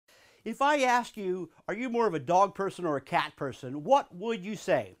If I ask you, are you more of a dog person or a cat person, what would you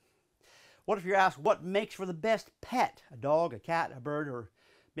say? What if you're asked what makes for the best pet? A dog, a cat, a bird, or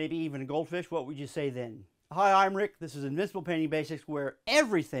maybe even a goldfish? What would you say then? Hi, I'm Rick. This is Invincible Painting Basics, where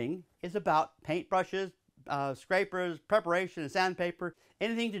everything is about paintbrushes, scrapers, preparation, and sandpaper,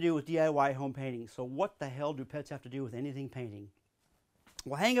 anything to do with DIY home painting. So what the hell do pets have to do with anything painting?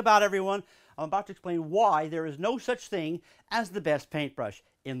 Well, hang about, everyone. I'm about to explain why there is no such thing as the best paintbrush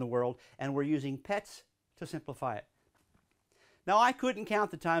in the world, and we're using pets to simplify it. Now, I couldn't count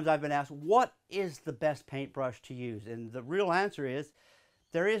the times I've been asked, what is the best paintbrush to use? And the real answer is,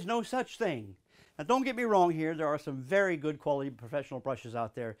 there is no such thing. Now, don't get me wrong here. There are some very good quality professional brushes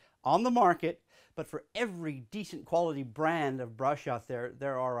out there on the market, but for every decent quality brand of brush out there,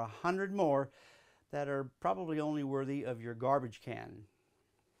 there are 100 more that are probably only worthy of your garbage can.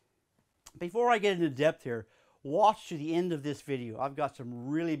 Before I get into depth here, watch to the end of this video. I've got some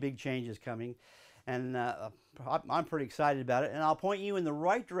really big changes coming, and I'm pretty excited about it, and I'll point you in the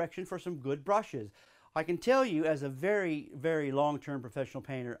right direction for some good brushes. I can tell you, as a very, very long-term professional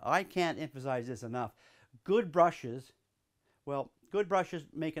painter, I can't emphasize this enough. Good brushes, well, good brushes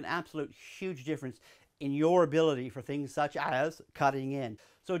make an absolute huge difference in your ability for things such as cutting in.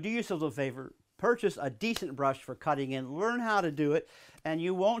 So do yourself a favor. Purchase a decent brush for cutting in, learn how to do it, and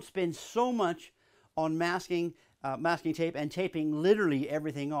you won't spend so much on masking tape and taping literally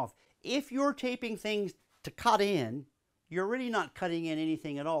everything off. If you're taping things to cut in, you're really not cutting in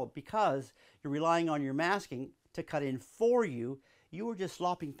anything at all, because you're relying on your masking to cut in for you. You are just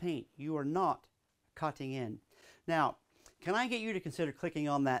slopping paint. You are not cutting in. Now, can I get you to consider clicking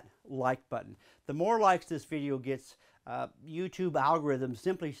on that like button? The more likes this video gets, YouTube algorithms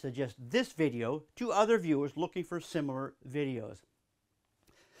simply suggest this video to other viewers looking for similar videos.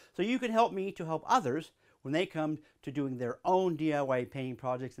 So you can help me to help others when they come to doing their own DIY painting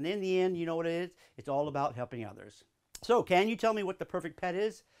projects. And in the end, you know what it is? It's all about helping others. So can you tell me what the perfect pet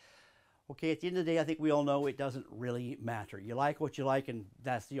is? Okay, at the end of the day, I think we all know it doesn't really matter. You like what you like, and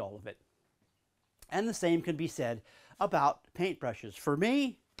that's the all of it. And the same can be said about paintbrushes. For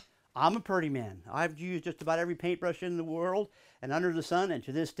me, I'm a purdy man. I've used just about every paintbrush in the world and under the sun, and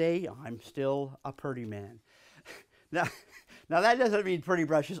to this day, I'm still a purdy man. Now that doesn't mean purdy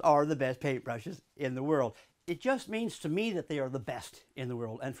brushes are the best paintbrushes in the world. It just means to me that they are the best in the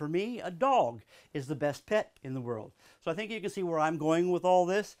world. And for me, a dog is the best pet in the world. So I think you can see where I'm going with all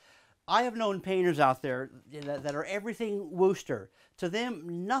this. I have known painters out there that are everything Wooster. To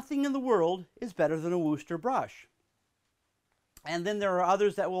them, nothing in the world is better than a Wooster brush. And then there are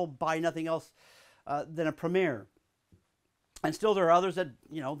others that will buy nothing else than a Premier. And still there are others that,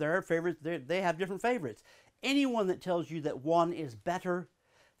 you know, their favorites, they have different favorites. Anyone that tells you that one is better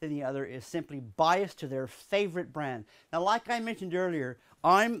than the other is simply biased to their favorite brand. Now, like I mentioned earlier,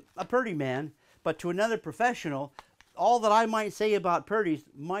 I'm a purdy man, but to another professional, all that I might say about purdies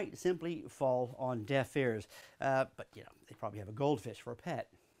might simply fall on deaf ears. But, you know, they probably have a goldfish for a pet.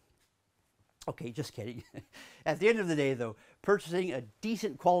 Okay, just kidding. At the end of the day, though, purchasing a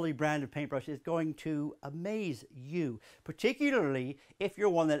decent quality brand of paintbrush is going to amaze you, particularly if you're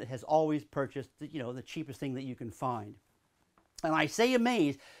one that has always purchased, the cheapest thing that you can find. And I say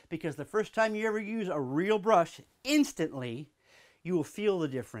amaze because the first time you ever use a real brush, instantly, you will feel the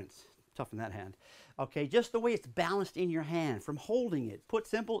difference. Toughen that hand. Okay, just the way it's balanced in your hand, from holding it. Put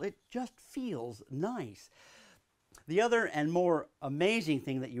simple, it just feels nice. The other and more amazing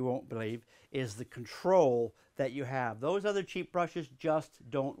thing that you won't believe is the control that you have. Those other cheap brushes just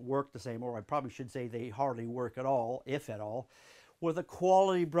don't work the same, or I probably should say they hardly work at all, if at all. With a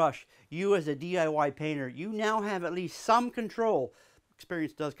quality brush, you as a DIY painter, you now have at least some control.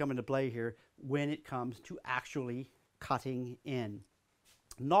 Experience does come into play here when it comes to actually cutting in.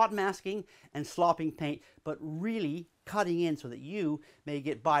 Not masking and slopping paint, but really cutting in so that you may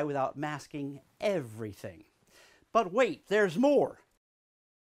get by without masking everything. But wait, there's more.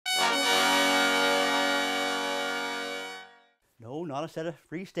 No, not a set of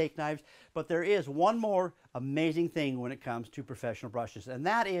free steak knives, but there is one more amazing thing when it comes to professional brushes, and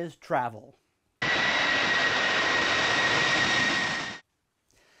that is travel.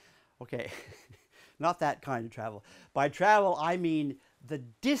 Okay, not that kind of travel. By travel, I mean the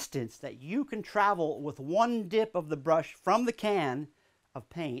distance that you can travel with one dip of the brush from the can of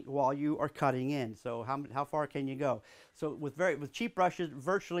paint while you are cutting in. So how far can you go? So with cheap brushes,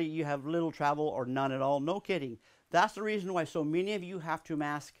 virtually you have little travel or none at all. No kidding. That's the reason why so many of you have to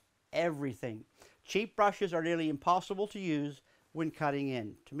mask everything. Cheap brushes are nearly impossible to use when cutting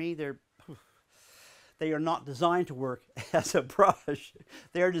in. To me, they are not designed to work as a brush.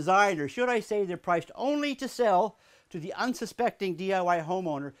 They are designed, or should I say, they're priced only to sell to the unsuspecting DIY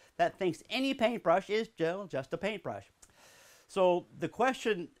homeowner that thinks any paintbrush is just a paintbrush. So the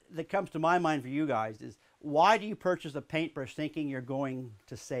question that comes to my mind for you guys is, why do you purchase a paintbrush thinking you're going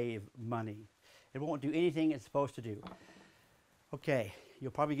to save money? It won't do anything it's supposed to do. Okay,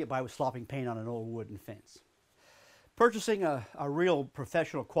 you'll probably get by with slopping paint on an old wooden fence. Purchasing a real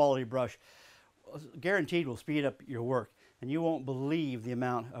professional quality brush guaranteed will speed up your work, and you won't believe the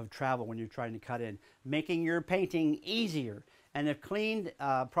amount of travel when you're trying to cut in, making your painting easier. And if cleaned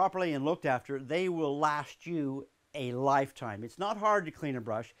properly and looked after, they will last you a lifetime. It's not hard to clean a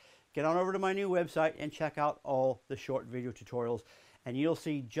brush. Get on over to my new website and check out all the short video tutorials, and you'll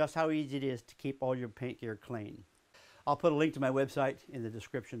see just how easy it is to keep all your paint gear clean. I'll put a link to my website in the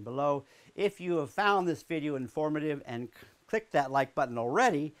description below. If you have found this video informative and clicked that like button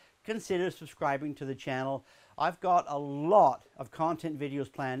already, consider subscribing to the channel. I've got a lot of content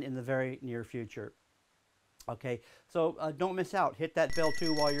videos planned in the very near future. Okay, so don't miss out. Hit that bell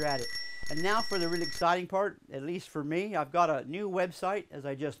too while you're at it. And now for the really exciting part, at least for me, I've got a new website, as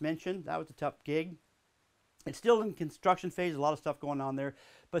I just mentioned. That was a tough gig. It's still in construction phase, a lot of stuff going on there,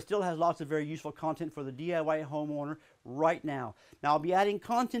 but still has lots of very useful content for the DIY homeowner right now. Now, I'll be adding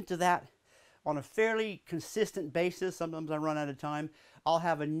content to that on a fairly consistent basis. Sometimes I run out of time. I'll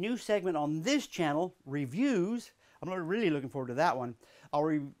have a new segment on this channel, reviews. I'm really looking forward to that one.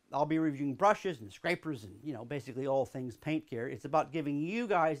 I'll be reviewing brushes and scrapers and, you know, basically all things paint gear. It's about giving you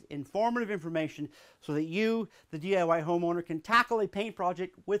guys informative information so that you, the DIY homeowner, can tackle a paint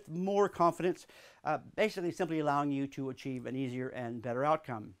project with more confidence, basically simply allowing you to achieve an easier and better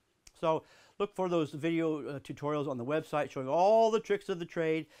outcome. So look for those video tutorials on the website showing all the tricks of the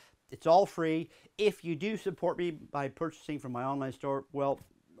trade. It's all free. If you do support me by purchasing from my online store, well,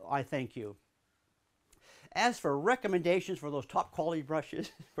 I thank you. As for recommendations for those top quality brushes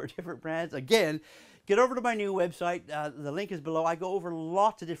for different brands, again, get over to my new website. The link is below. I go over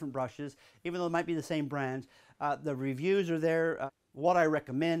lots of different brushes, even though it might be the same brands. The reviews are there, what I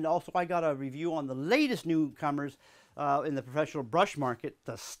recommend. Also, I got a review on the latest newcomers in the professional brush market,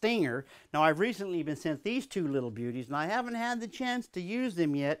 the Stinger. Now, I've recently been sent these two little beauties, and I haven't had the chance to use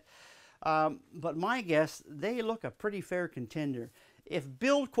them yet. But my guess, they look a pretty fair contender. If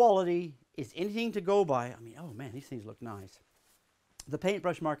build quality is anything to go by, I mean, oh man, these things look nice. The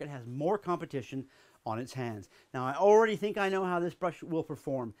paintbrush market has more competition on its hands. Now, I already think I know how this brush will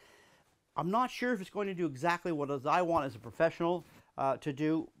perform. I'm not sure if it's going to do exactly what I want as a professional to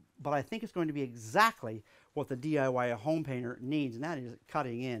do, but I think it's going to be exactly what the DIY home painter needs, and that is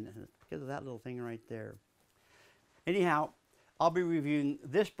cutting in, because of that little thing right there. Anyhow, I'll be reviewing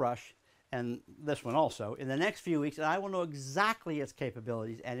this brush and this one also in the next few weeks, and I will know exactly its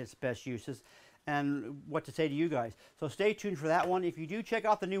capabilities and its best uses and what to say to you guys. So stay tuned for that one. If you do check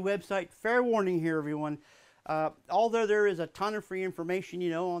out the new website, fair warning here, everyone. Although there is a ton of free information, you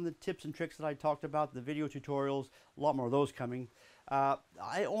know, on the tips and tricks that I talked about, the video tutorials, a lot more of those coming.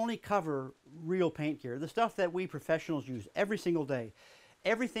 I only cover real paint gear, the stuff that we professionals use every single day.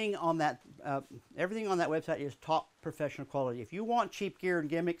 Everything on that website is top professional quality. If you want cheap gear and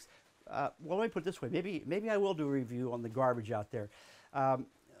gimmicks, well, let me put it this way. Maybe I will do a review on the garbage out there.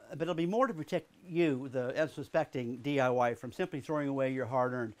 But it'll be more to protect you, the unsuspecting DIY, from simply throwing away your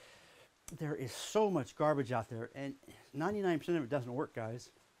hard-earned. There is so much garbage out there, and 99% of it doesn't work, guys.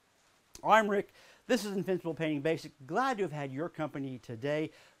 I'm Rick. This is Invincible Painting Basics. Glad to have had your company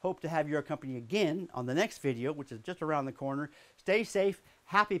today. Hope to have your company again on the next video, which is just around the corner. Stay safe,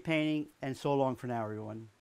 happy painting, and so long for now, everyone.